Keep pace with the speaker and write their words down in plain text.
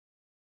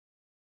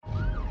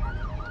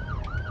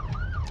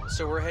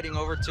So we're heading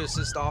over to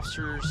assist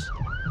officers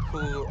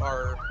who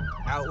are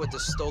out with the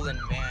stolen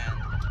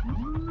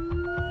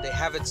van. They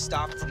have it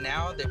stopped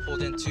now. They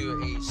pulled into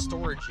a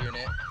storage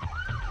unit.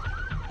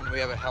 And we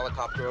have a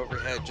helicopter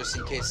overhead just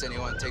in case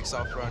anyone takes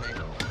off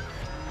running.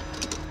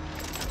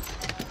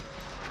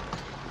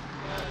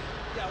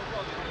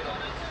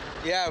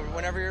 Yeah,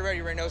 whenever you're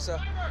ready,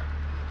 Reynosa.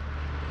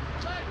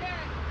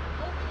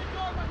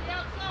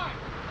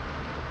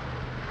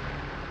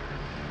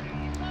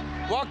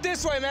 Walk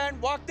this way, man.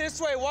 Walk this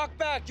way. Walk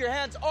back. Your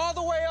hands all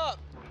the way up.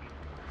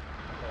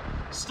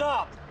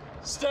 Stop.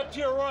 Step to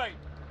your right.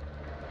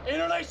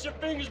 Interlace your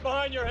fingers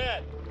behind your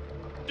head.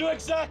 Do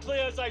exactly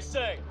as I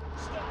say.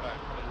 Step back.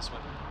 Go this way.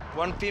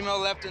 One female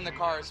left in the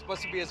car. It's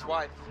supposed to be his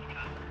wife.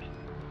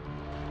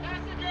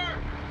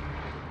 Passenger!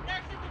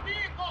 Exit the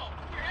vehicle!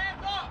 Keep your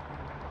hands up!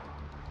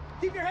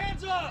 Keep your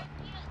hands up!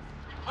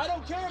 I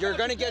don't care. You're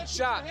gonna get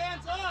shot. Keep your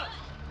hands up!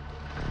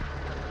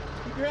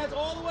 Keep your hands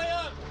all the way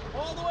up!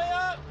 All the way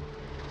up!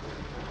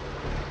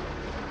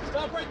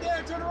 Stop right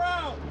there, turn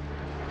around!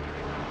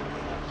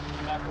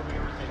 Back over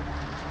everything.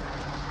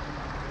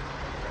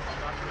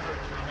 Not gonna hurt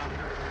you, not gonna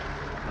hurt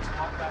you. Just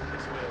walk back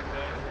this way,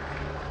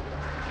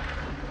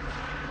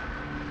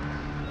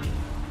 okay?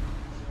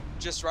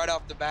 Just right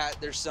off the bat,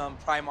 there's some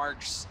pry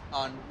marks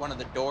on one of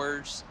the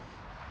doors.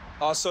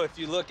 Also, if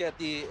you look at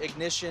the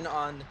ignition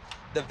on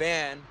the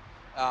van,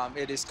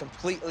 it is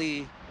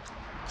completely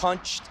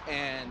punched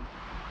and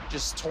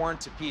just torn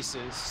to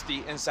pieces.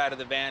 The inside of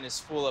the van is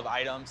full of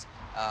items.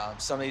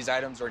 Some of these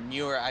items are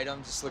newer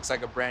items. This looks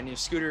like a brand new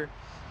scooter.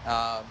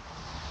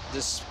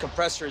 This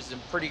compressor is in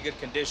pretty good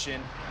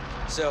condition.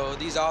 So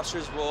these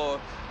officers will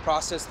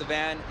process the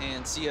van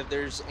and see if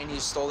there's any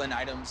stolen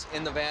items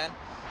in the van.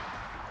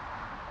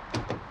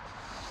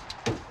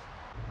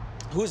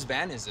 Whose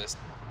van is this?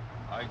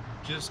 I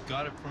just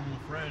got it from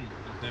a friend.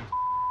 His name.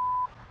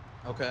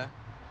 Okay.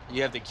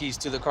 You have the keys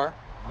to the car?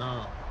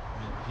 No,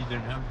 he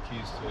didn't have the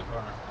keys to the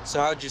car.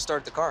 So how'd you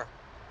start the car?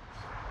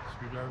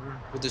 Screwdriver?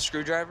 With the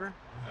screwdriver?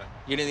 Yeah.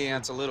 You didn't think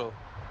that's a little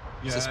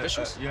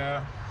suspicious?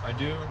 Yeah, I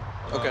do.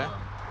 Okay.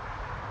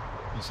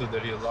 He said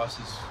that he had lost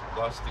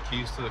the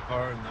keys to the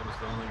car, and that was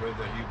the only way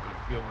that he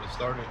would be able to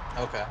start it.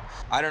 Okay.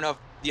 I don't know if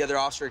the other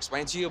officer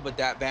explained to you, but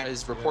that van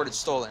is reported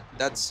stolen.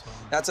 That's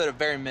at a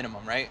very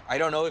minimum, right? I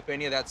don't know if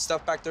any of that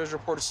stuff back there is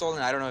reported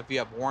stolen. I don't know if you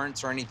have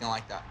warrants or anything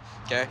like that,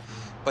 okay?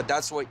 But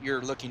that's what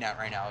you're looking at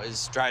right now,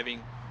 is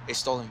driving a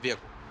stolen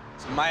vehicle.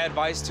 So my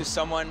advice to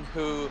someone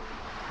who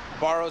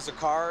borrows a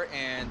car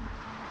and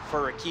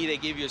for a key they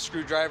give you a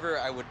screwdriver,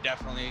 I would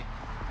definitely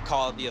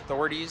call the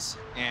authorities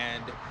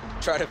and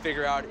try to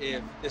figure out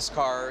if this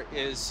car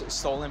is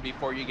stolen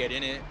before you get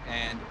in it,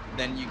 and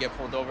then you get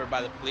pulled over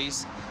by the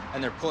police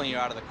and they're pulling you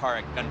out of the car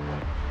at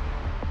gunpoint.